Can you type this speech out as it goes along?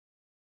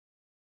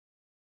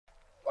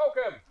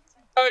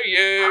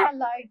you.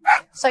 Hello.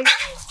 So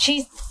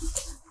she's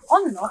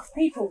on and off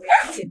people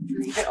reactive,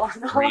 believe it or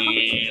not.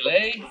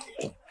 Really?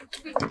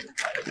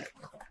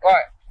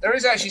 Right, there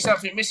is actually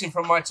something missing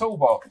from my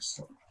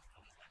toolbox.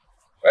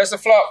 Where's the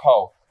flirt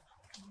pole?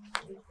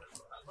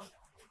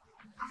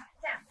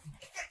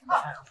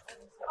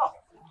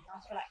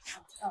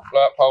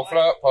 Flirt pole,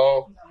 flirt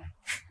pole.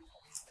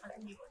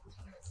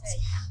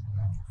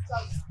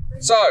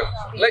 So,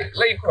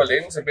 lead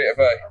pulling's a bit of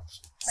a...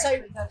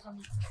 So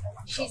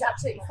she's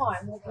absolutely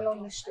fine walking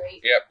along the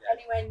street. Yep.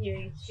 Anywhere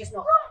new, she's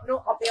not.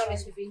 I'll be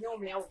honest with you,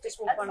 normally I would just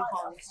walk on a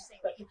harness,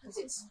 but because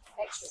it's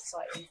extra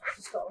exciting, I've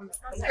just got on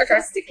the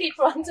harness to keep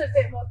her under a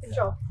bit more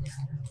control.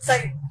 So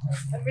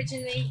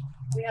originally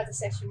we had a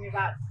session with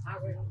about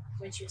Aaron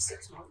when she was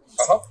 6 months.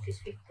 She's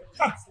 15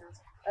 months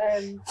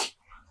now.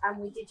 And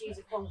we did use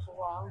a prong for a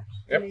while,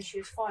 and then she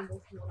was fine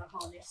walking on a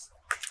harness.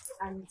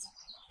 And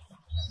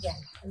yeah,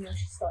 and then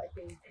she started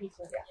being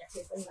people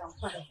reactive, and now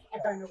I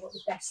don't know what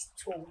the best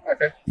tool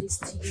is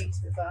to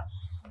use with her.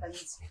 And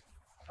she's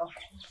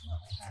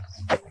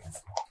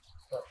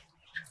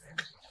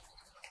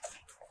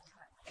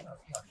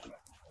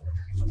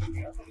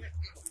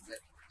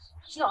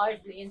not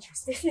overly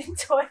interested in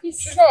toys.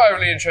 She's not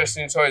overly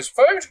interested in toys.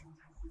 Food?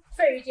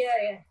 Food,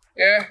 yeah.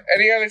 Yeah.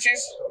 Any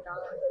allergies? No.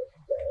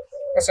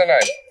 What's her name?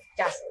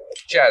 Jazz.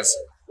 Jazz.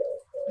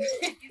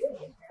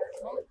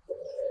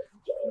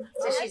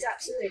 So she's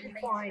absolutely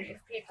fine if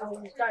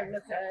people don't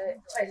look at her,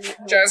 totally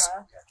ignore Jazz.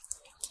 her.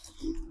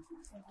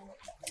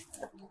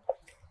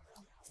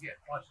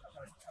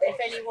 But if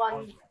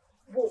anyone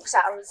walks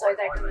at her as though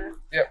they're going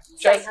to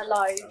say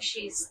hello,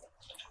 she's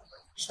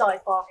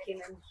started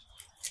barking. And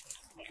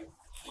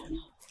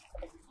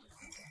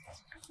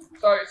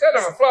so instead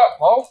of a flirt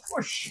pole,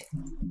 whoosh.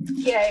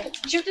 Yeah,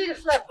 she'll do the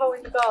flirt pole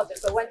in the garden,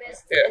 but when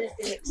there's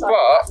anything exciting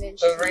but happening,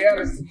 the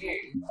reality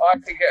is, I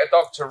can get a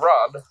dog to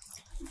run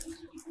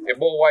in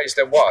more ways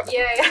than one.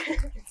 Yeah.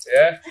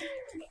 Yeah?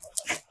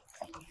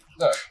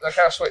 Look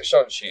how switched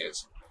on she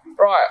is.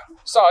 Right,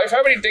 so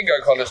how many dingo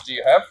collars do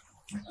you have?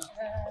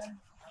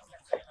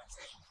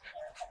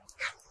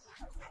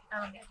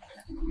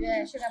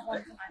 Yeah, I should have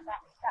one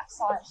that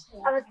size.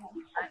 I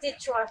did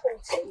try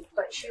 40,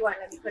 but she won't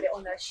let me put it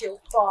on her.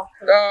 She'll bark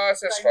and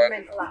that's fine.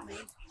 mental at me.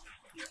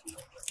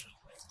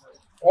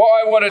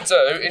 What I want to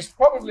do is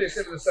probably a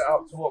similar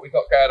setup to what we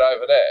got going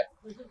over there.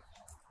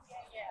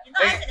 You're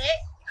not having it.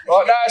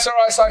 Right, no, it's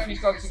alright, Sophie's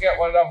gone to get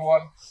another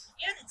one.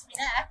 You don't need to be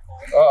there.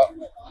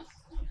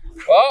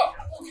 What?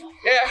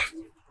 Yeah.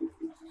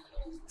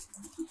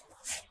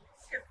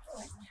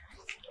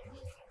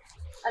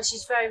 And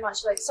she's very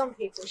much like some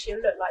people, she'll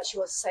look like she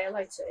wants to say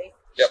hello to.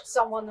 Yep.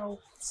 Someone will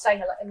say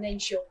hello and then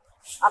she'll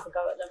have a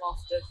go at them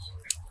after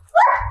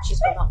she's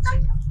gone up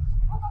to.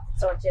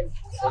 Sorry, Jim.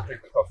 I'll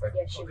drink the coffee.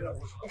 Yeah, she will.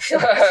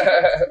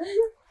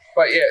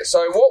 But yeah,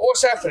 so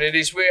what's happening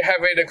is we're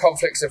having a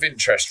conflicts of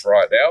interest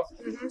right now.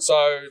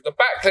 So the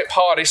backclip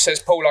harness says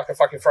pull like a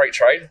fucking freight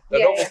train. The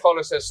normal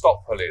collar says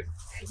stop pulling.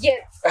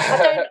 Yeah, I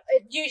don't.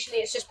 Usually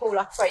it's just pull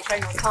like a freight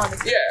train on time.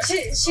 Yeah.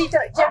 She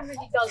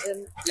generally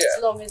doesn't,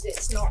 as long as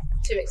it's not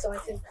too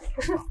exciting.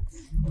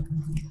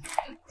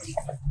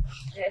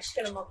 Yeah, she's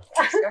gonna mock.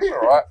 That's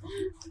alright.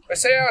 But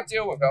see how I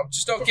deal with it. I'm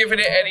just not giving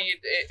it any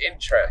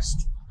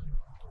interest.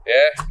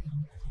 Yeah?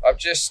 I'm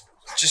just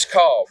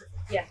calm.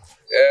 Yeah.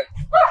 Yeah.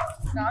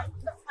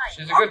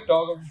 She's a good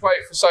dog. I'm just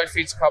waiting for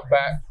Sophie to come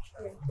back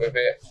with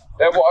it.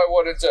 Then what I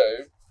want to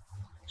do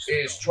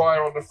is try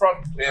her on the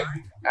front clip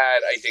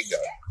and a dingo.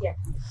 Yeah,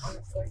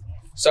 honestly.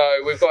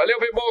 So we've got a little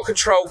bit more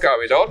control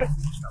going on.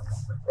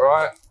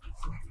 Right?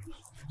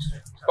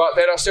 But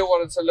then I still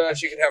wanted to learn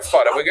she can have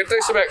fun. And we're going to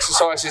do some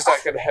exercises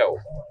that can help.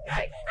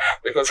 Okay.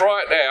 Because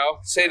right now,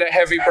 see that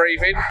heavy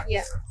breathing?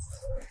 Yeah.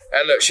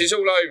 And look, she's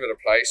all over the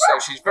place, so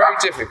she's very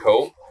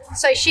difficult.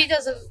 So she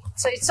doesn't.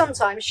 So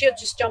sometimes she'll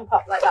just jump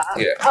up like that.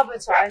 Yeah. Other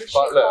times.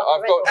 But look,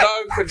 I've got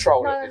no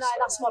control of this. No,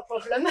 that's my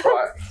problem.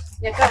 Right.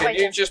 Yeah, Can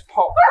you just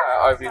pop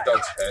that over your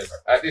dog's head?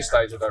 At this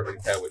stage, I don't really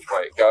care which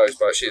way it goes,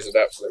 but she's an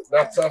absolute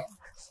nutter.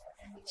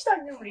 She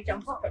don't normally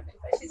jump up at me,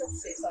 but she's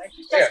opposite side.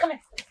 Yeah. Come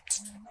here.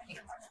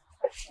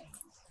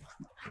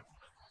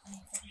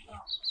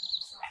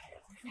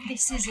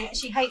 This is it.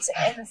 She hates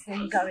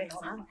anything going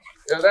on her.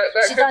 Yeah, that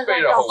She could doesn't be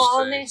like the the whole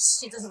harness.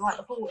 She doesn't like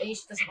the halty.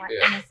 She doesn't like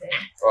anything.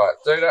 Right,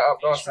 do that up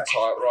nice and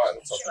tight, right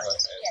at the top of her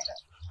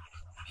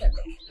head.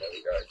 There we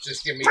go.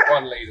 Just give me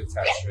one lead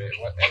attached to it.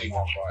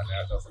 Anyone right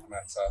now, doesn't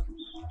matter.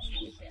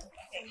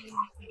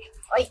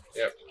 Oi.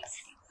 Yep.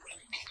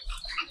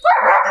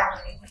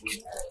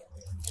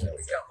 There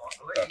we go.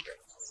 Perfect.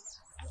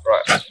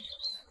 Right.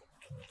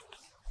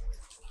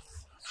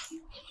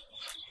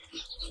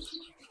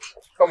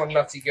 Come on,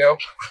 nutty girl.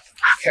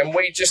 Can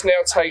we just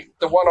now take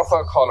the one off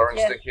her collar and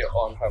stick it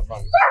on her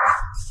front?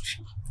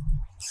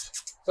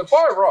 So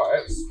by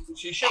rights,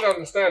 she should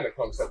understand the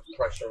concept of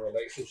pressure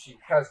release if she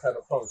has had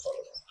a prong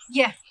collar.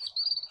 Yeah.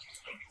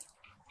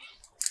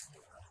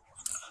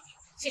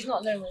 She's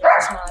not normally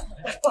this mad.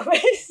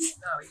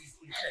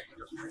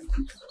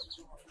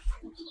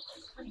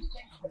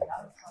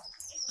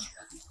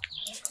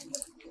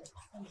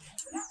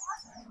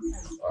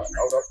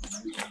 Hold on.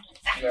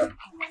 Yeah.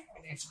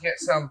 I need to get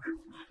some.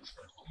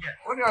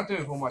 What did I do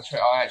with all my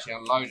treats? I actually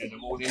unloaded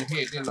them all in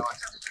here, didn't I?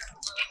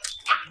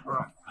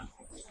 Right.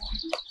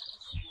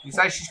 You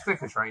say she's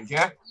clicker trained,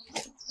 yeah?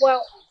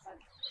 Well,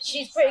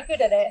 she's pretty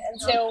good at it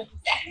until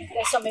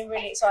there's something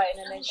really exciting,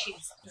 and then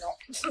she's not.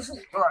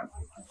 Right.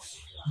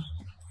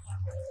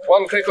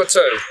 1 click or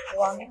 2?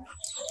 1.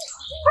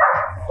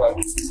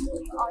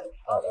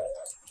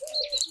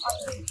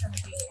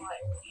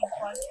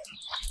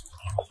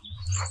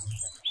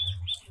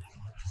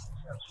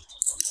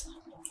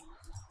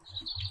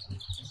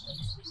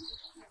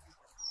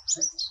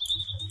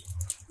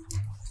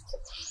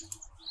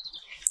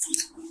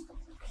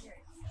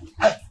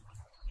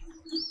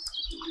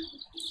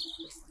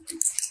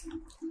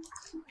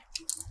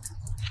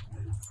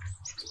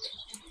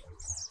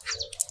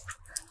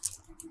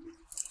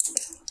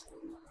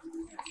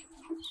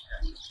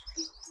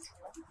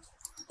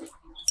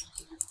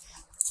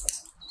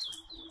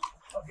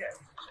 Okay.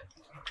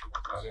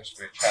 Oh, this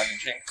will be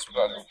challenging because we've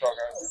got a little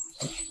doggo.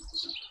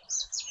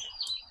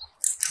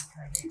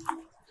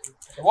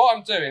 So what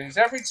I'm doing is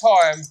every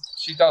time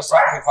she does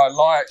something I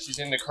like, she's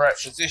in the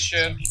correct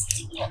position,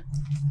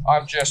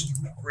 I'm just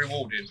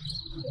rewarding.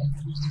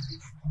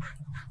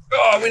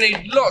 Oh, we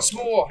need lots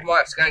more. I might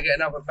have to go and get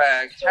another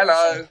bag.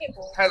 Hello.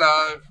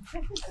 Hello.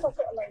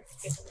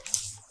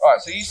 Right,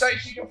 so you say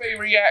she can be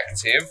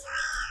reactive.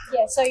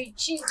 Yeah, so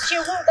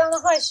she'll walk down the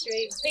high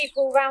street,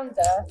 people around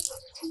her,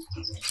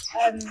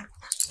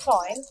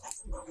 fine,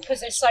 because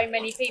there's so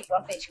many people,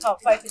 I think she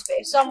can't focus, but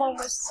if someone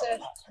was to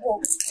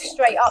walk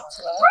straight up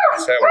to her...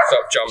 So we'll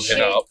stop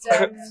jumping up.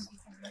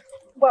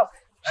 Well,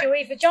 she'll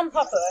either jump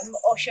up at them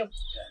or she'll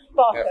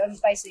bark at them,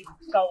 basically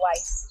go away.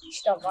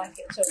 She don't like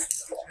it at all.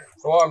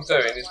 So what I'm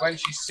doing is when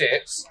she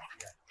sits,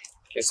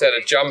 instead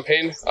of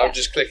jumping, I'm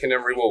just clicking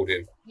and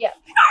rewarding. Yeah.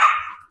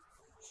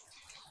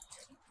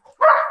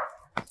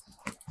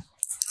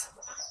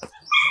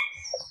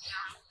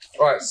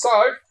 Right, so,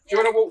 do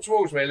you want to walk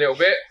towards me a little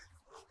bit?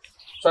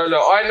 So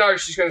look, I know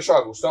she's going to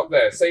struggle. Stop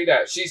there. See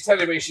that? She's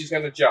telling me she's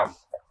going to jump.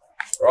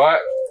 Right?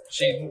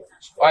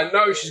 I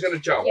know she's going to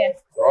jump. Yeah.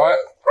 Right?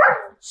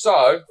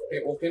 So,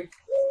 keep walking.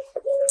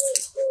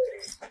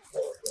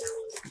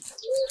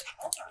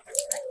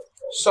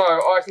 So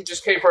I can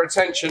just keep her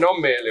attention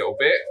on me a little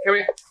bit. Come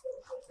here.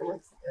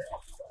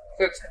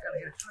 Sit.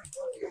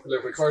 A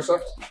little bit closer.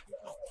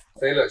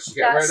 See, look, she's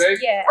getting ready.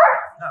 Yeah.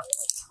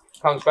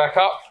 Comes back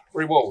up.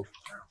 Reward.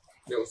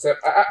 Little step.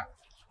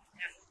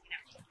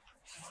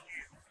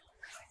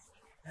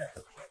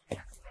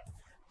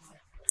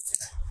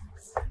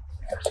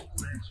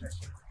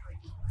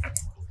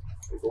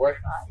 Away.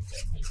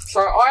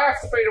 So I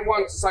have to be the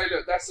one to say,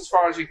 look, that's as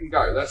far as you can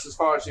go. That's as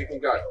far as you can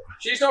go.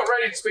 She's not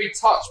ready to be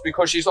touched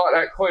because she's like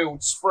that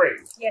coiled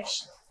spring.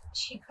 Yes,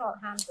 she can't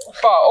handle it.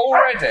 But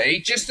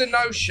already, just the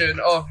notion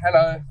of,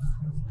 hello,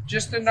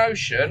 just the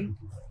notion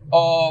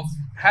of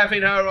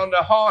having her on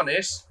the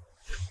harness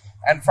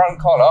and front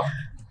collar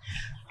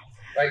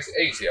makes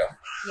it easier.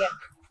 Yeah.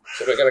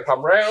 So we're going to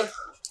come round.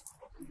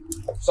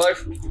 So,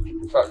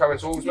 start coming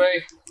towards me.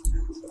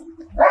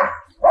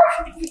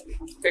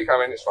 Keep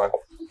coming, it's fine.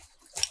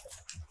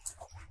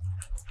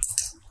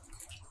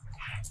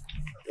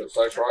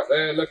 So it's right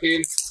there,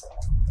 looking.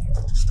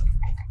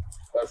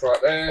 That's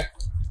right there.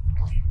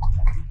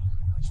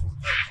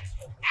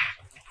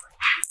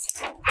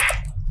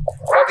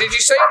 Did you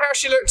see how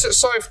she looked at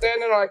Soph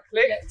then and I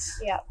clicked?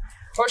 Yeah.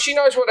 Well, she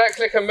knows what that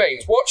clicker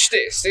means. Watch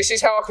this. This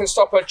is how I can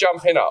stop her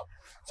jumping up.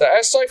 So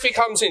as Sophie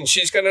comes in,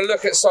 she's going to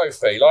look at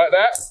Sophie like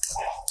that.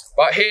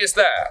 But here's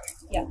that.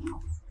 Yeah.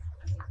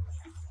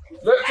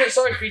 Look at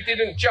Sophie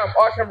didn't jump.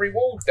 I can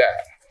reward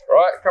that.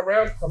 Right? Come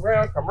round, come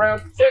round, come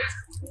round. Sit.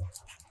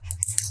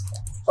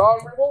 So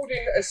I'm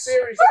rewarding a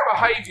series of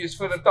behaviours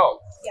for the dog.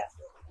 Yeah.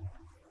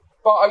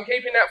 But I'm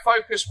keeping that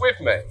focus with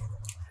me.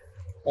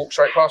 Walk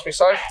straight past me,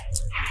 Soph.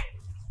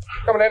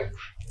 Come on in.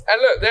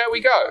 And look, there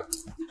we go.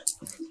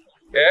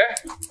 Yeah?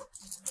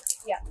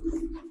 Yeah.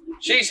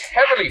 She's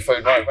heavily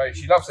food motivated.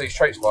 She loves these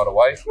treats, by the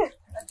way.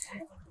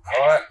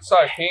 Alright, so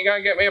can you go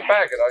and get me a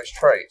bag of those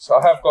treats? I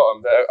have got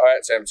them, I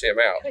had to empty them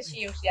out. Because she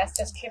usually has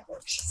just kibble.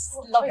 She's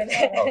loving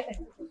it. Oh.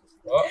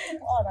 What?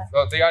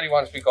 Well, the only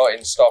ones we got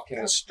in stock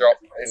in the strop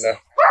in the.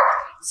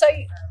 So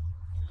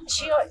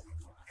she,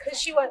 because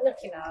she weren't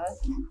looking at her,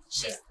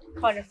 she's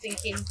kind of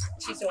thinking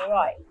she's all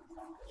right.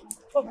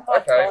 Problem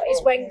I've got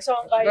is when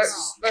someone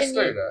goes, let's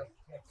do that.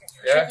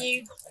 Yeah. Can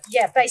you?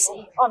 Yeah,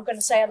 basically, I'm going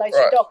to say hello to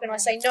the dog, and I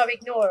say no,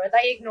 ignore her.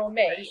 They ignore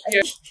me.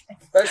 Yeah.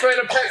 That's when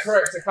a pet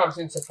corrector comes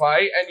into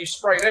play, and you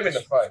spray them in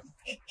the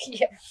face.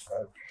 Yeah.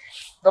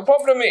 The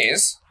problem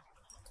is,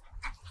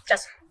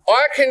 Just.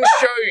 I can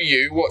show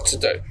you what to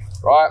do.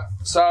 Right,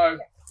 so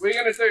we're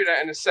going to do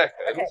that in a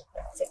second. Okay.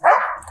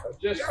 I'm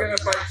just going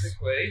to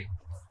basically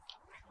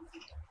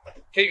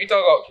keep your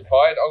dog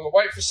occupied. I'm going to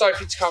wait for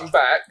Sophie to come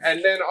back,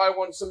 and then I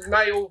want some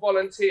male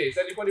volunteers.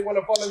 Anybody want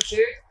to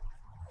volunteer?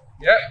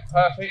 Yep,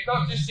 perfect.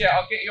 Not just yet.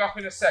 I'll get you up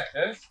in a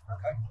second.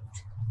 Okay.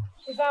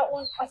 Without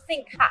one, I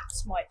think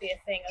hats might be a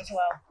thing as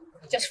well.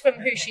 Just from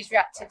who she's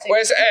reacted to.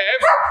 Where's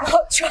Ev?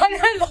 Not trying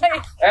to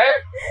like.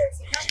 Ev?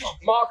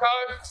 Marco?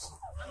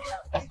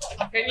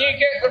 Can you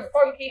get the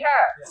funky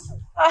hats?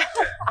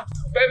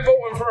 Ben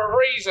bought them for a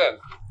reason.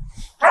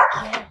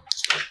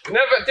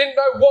 Never didn't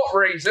know what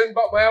reason,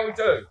 but well, we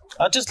do.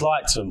 I just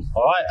liked them,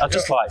 alright? I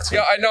just liked them.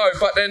 Yeah, I know,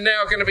 but they're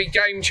now going to be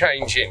game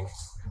changing.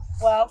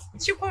 Well,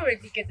 she'll probably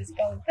be good as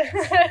gold.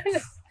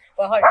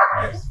 Well, I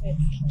hope.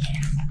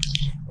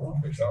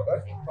 Fish,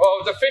 aren't they?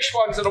 Oh, the fish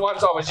ones are the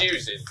ones I was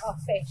using. Oh,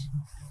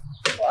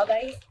 fish. What are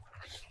they?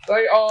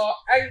 They are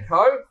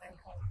Anko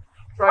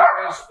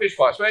Traders fish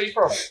bites. Where are you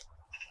from?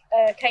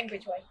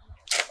 Cambridge way.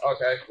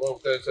 Okay, well,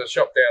 there's a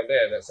shop down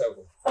there that sells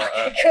them.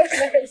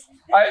 Goodness.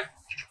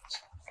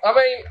 I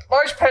mean,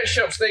 most pet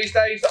shops these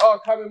days are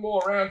coming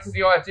more around to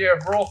the idea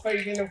of raw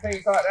feeding and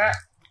things like that.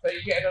 So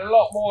you're getting a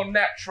lot more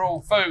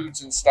natural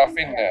foods and stuff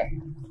in there.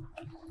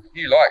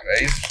 You like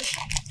these?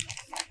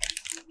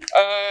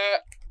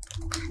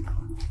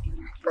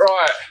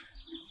 Right.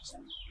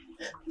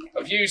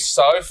 I've used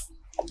Soph.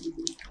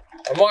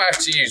 I might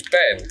have to use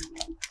Ben.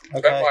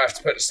 Okay. Ben might have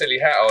to put the silly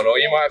hat on, or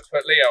you might have to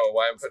put Leo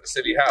away and put the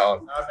silly hat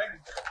on.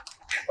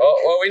 Oh,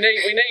 well, we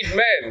need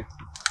men.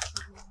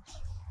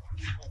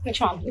 Which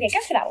one? Yeah, go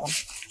for that one.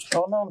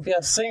 Oh, no one would be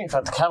able to see me if I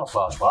had the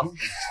camouflage one.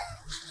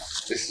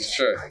 This is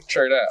true.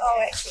 True that.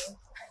 Oh, excellent.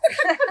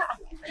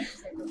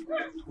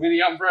 With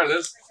the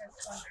umbrellas.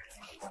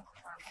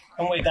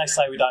 And they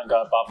say we don't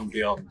go above and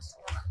beyond.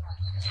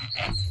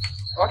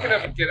 I can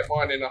never get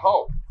mine in a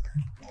hole.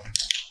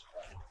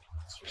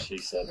 That's what she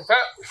said.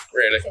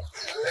 Really?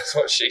 That's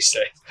what she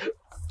said.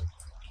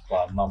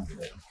 Well, mum did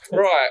it.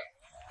 Right.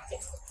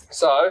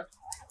 So,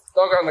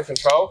 dog under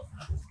control.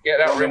 Get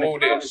that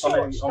rewarded.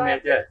 On the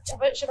head, yeah.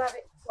 Should I have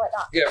it like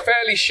that? Yeah,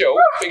 fairly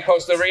short,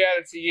 because the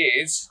reality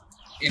is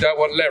you don't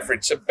want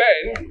leverage. So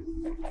Ben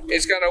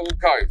is going to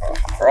walk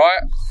over,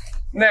 right?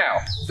 Now,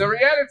 the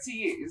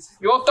reality is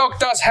your dog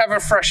does have a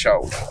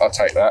threshold. I'll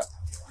take that.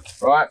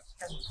 Right?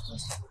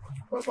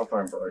 Where's my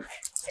phone, bro?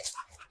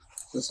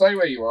 So stay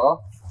where you are.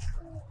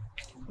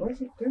 What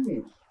is it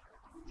doing?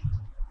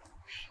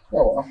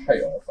 Oh, I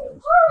hate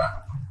iPhones.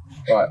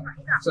 Right.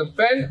 So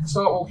Ben,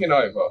 start walking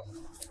over.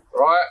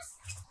 Right?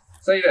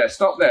 See there,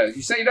 stop there.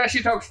 You see that's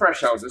your dog's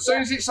threshold. As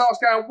soon as it starts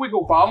going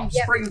wiggle bum,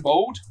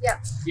 springboard,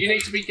 you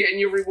need to be getting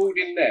your reward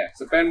in there.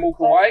 So Ben, walk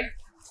away.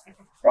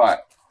 Right.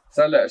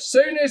 So look, as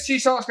soon as she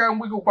starts going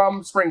wiggle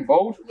bum,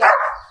 springboard,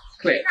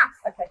 click.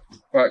 Okay.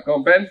 Right, go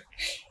on, Ben.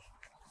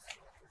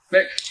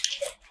 Click.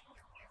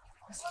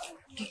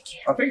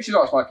 I think she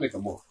likes my clicker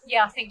more.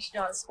 Yeah, I think she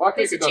does. My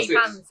There's clicker the does cheap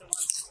this. hands and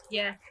ones.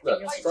 Yeah.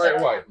 Look, straight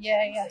away.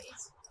 Yeah.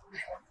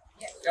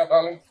 Yeah,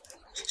 darling.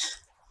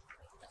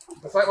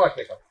 Let's take my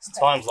clicker. It's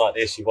times like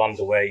this you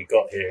wonder where you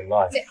got here in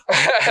life.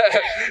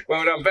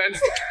 Well done, Ben.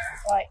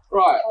 Right.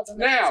 Right, Hold on,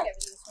 now, let's get rid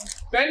of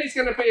this one. Ben is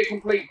going to be a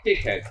complete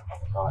dickhead.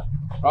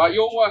 Right,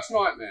 your worst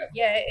nightmare.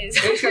 Yeah, it is.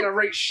 He's going to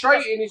reach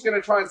straight in, he's going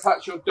to try and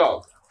touch your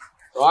dog.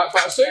 Right,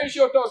 but as soon as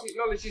your dog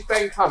acknowledges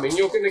Ben coming,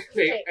 you're going to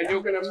click and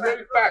you're going to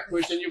move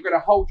backwards and you're going to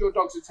hold your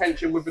dog's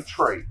attention with a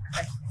tree.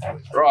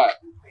 Right,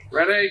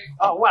 ready?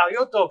 Oh, wow,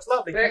 your dog's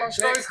lovely. Click, Come on,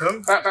 click. stroke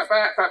him. Back,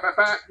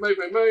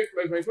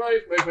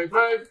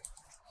 move.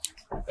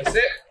 That's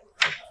it.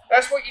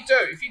 That's what you do.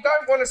 If you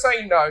don't want to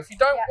say no, if you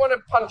don't want to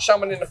punch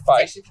someone in the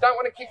face, if you don't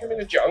want to kick them in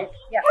the junk,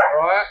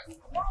 right,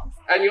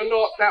 and you're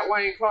not that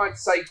way inclined to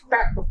say,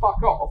 back the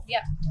fuck off,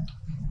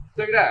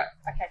 do that.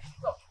 Okay.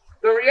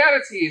 The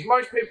reality is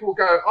most people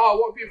go, oh,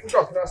 what a beautiful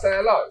dog, can I say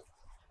hello?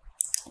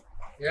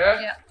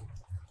 Yeah?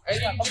 And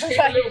you just keep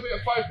a little bit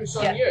of focus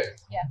on you.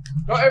 Yeah.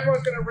 Not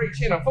everyone's going to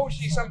reach in.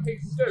 Unfortunately, some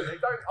people do. They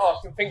don't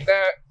ask and think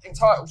they're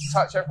entitled to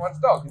touch everyone's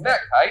dog. In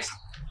that case,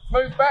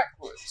 move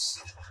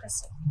backwards.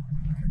 So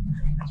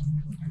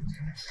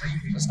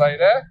stay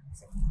there.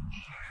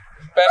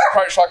 Ben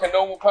approach like a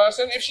normal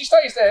person. If she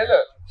stays there,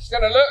 look, she's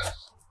going to look,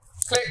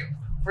 click,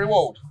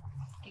 reward.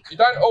 You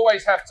don't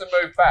always have to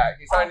move back.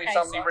 It's only if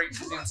somebody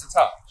reaches in to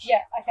touch.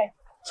 Yeah, okay.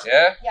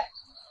 Yeah? Yeah.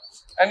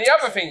 And the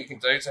other thing you can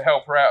do to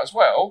help her out as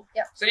well,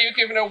 so you're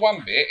giving her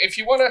one bit. If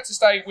you want her to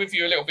stay with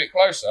you a little bit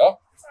closer,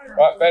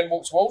 right, Ben,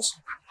 walk towards.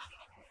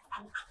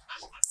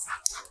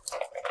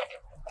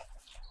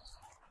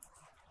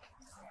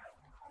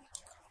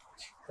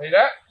 See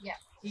that? Yeah.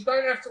 You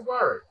don't have to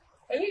worry.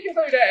 And you can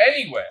do that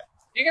anywhere.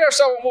 You can have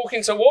someone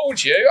walking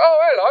towards you. Oh,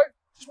 hello.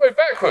 Just move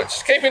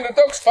backwards. Keeping the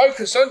dog's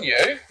focus on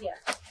you. Yeah.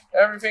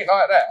 Everything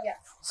like that. Yeah.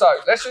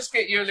 So let's just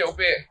get you a little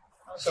bit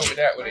sorted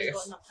out with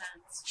this.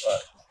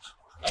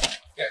 Right.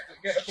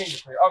 Get the finger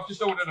clicker. I've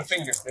just ordered a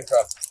finger clicker.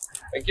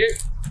 Thank you.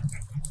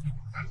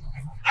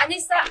 And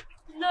is that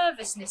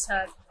nervousness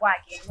her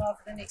wagging rather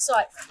than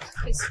excitement?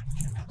 Because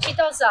she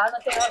does that and I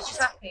think, oh, she's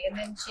happy, and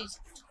then she's...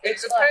 It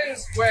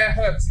depends where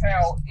her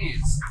tail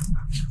is.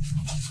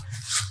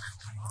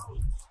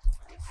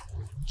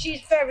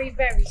 She's very,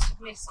 very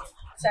submissive,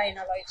 saying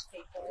hello to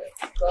people.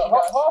 So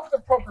half the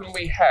problem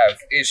we have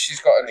is she's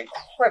got an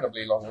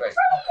incredibly long leg.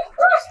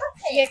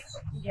 Yeah.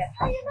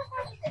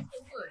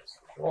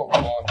 What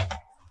we want.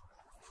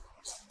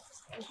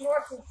 It's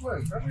nice and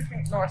smooth.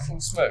 Everything's nice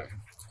and smooth.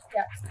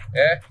 Yeah.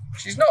 Yeah,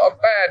 she's not a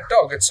bad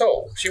dog at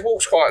all. She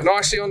walks quite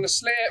nicely on the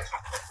slip.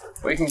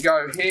 We can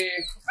go here.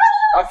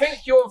 I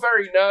think you're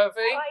very nervy.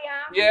 I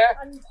am. Yeah,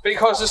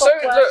 because as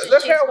soon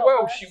look how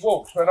well she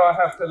walks when I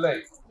have to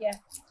lead. Yeah.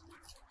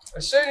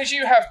 As soon as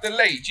you have to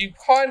lead, you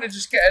kind of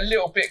just get a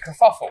little bit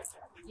kerfuffled.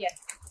 Yeah.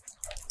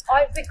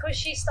 Because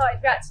she started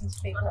reacting to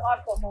people,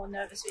 I've got more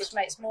nervous, which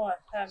makes more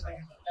nervous.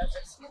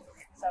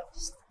 So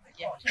just,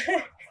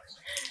 yeah.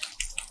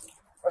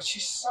 But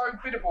she's so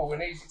biddable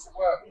and easy to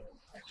work with.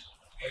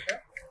 Okay.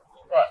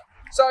 Right.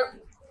 So,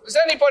 does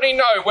anybody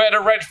know where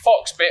the red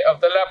fox bit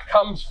of the lab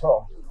comes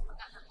from?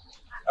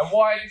 And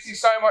why this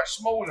is so much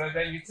smaller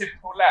than your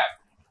typical lab?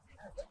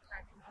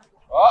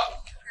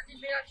 What?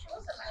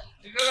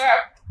 She's a lab.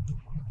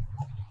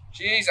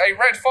 She's a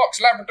red fox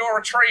Labrador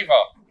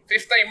retriever,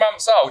 15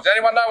 months old. Does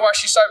anyone know why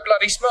she's so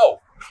bloody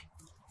small?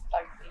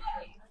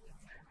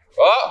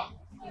 What?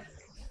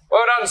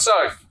 Well done,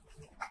 Soph.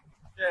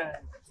 Yeah.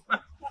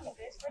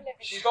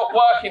 She's got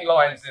working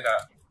lines in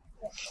her.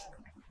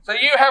 So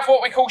you have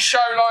what we call show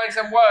lines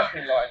and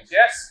working lines,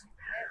 yes?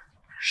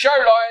 Show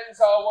lines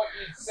are what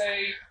you'd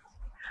see,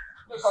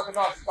 looks like a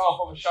nice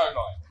example of a show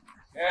line.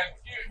 Yeah,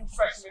 beautiful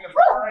specimen of a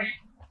breed,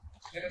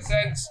 in a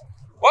sense.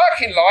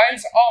 Working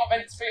lines aren't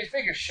meant to be as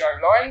big as show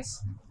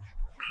lines.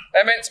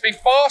 They're meant to be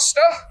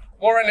faster,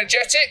 more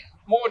energetic,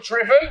 more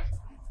driven,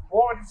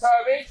 more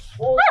determined,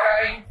 more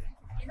game,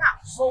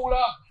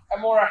 smaller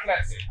and more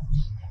athletic.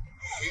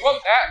 We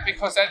want that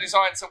because they're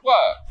designed to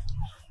work.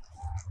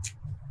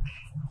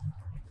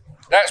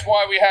 That's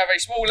why we have a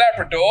small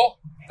Labrador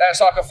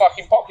that's like a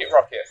fucking pocket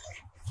rocket.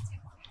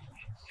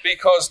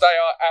 Because they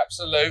are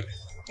absolute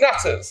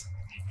nutters.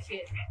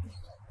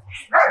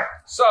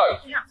 So,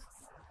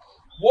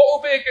 what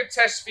will be a good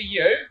test for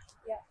you?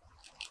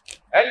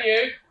 And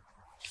you?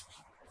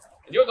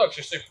 And your dog's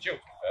just super chill.